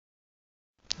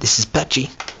This is Patchy.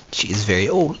 She is very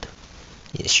old.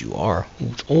 Yes, you are.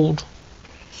 Who's old?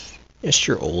 Yes,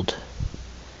 you're old.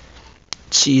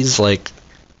 She's like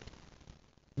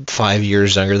 5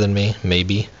 years younger than me,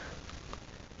 maybe.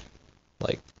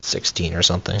 Like 16 or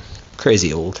something.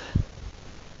 Crazy old.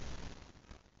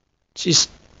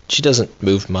 She doesn't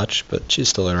move much, but she's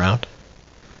still around.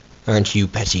 Aren't you,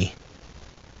 Patchy?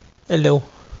 Hello.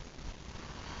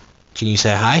 Can you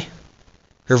say hi?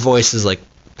 Her voice is like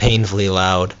painfully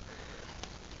loud.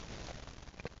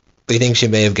 We think she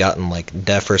may have gotten like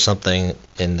deaf or something,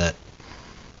 in that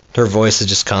her voice has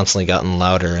just constantly gotten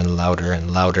louder and louder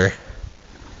and louder.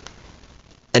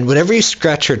 And whenever you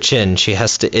scratch her chin, she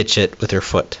has to itch it with her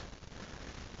foot.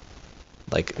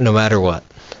 Like, no matter what.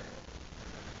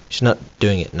 She's not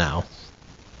doing it now.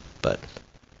 But,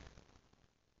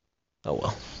 oh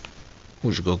well.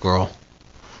 Who's a good girl?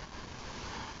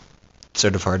 It's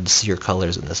sort of hard to see her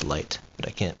colors in this light, but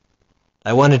I can't.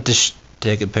 I wanted to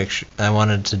take a picture. I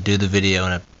wanted to do the video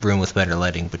in a room with better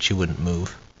lighting, but she wouldn't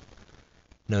move.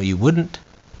 No, you wouldn't.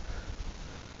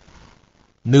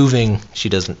 Moving, she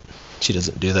doesn't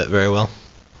do that very well.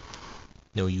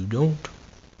 No, you don't.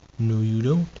 No, you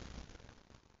don't.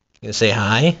 You gonna say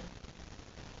hi?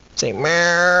 Say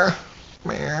meow,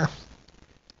 meow.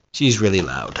 She's really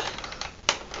loud.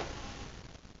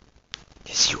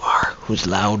 Yes, you are. Who's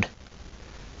loud?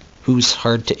 Who's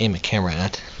hard to aim a camera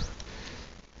at?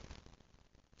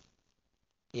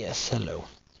 Yes, hello.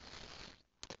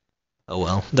 Oh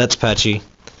well, that's Patchy.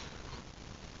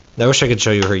 I wish I could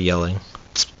show you her yelling.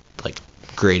 It's like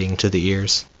grating to the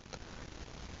ears.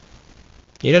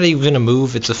 You're not even gonna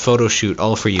move. It's a photo shoot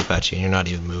all for you, Patchy, and you're not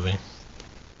even moving.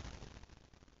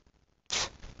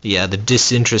 Yeah, the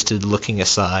disinterested looking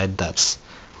aside, that's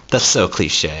so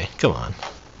cliche. Come on.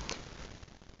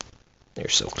 You're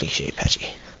so cliche, Patchy.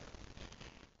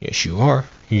 Yes, you are.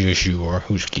 Yes, you are.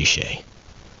 Who's cliche?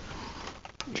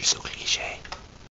 You're so cliche.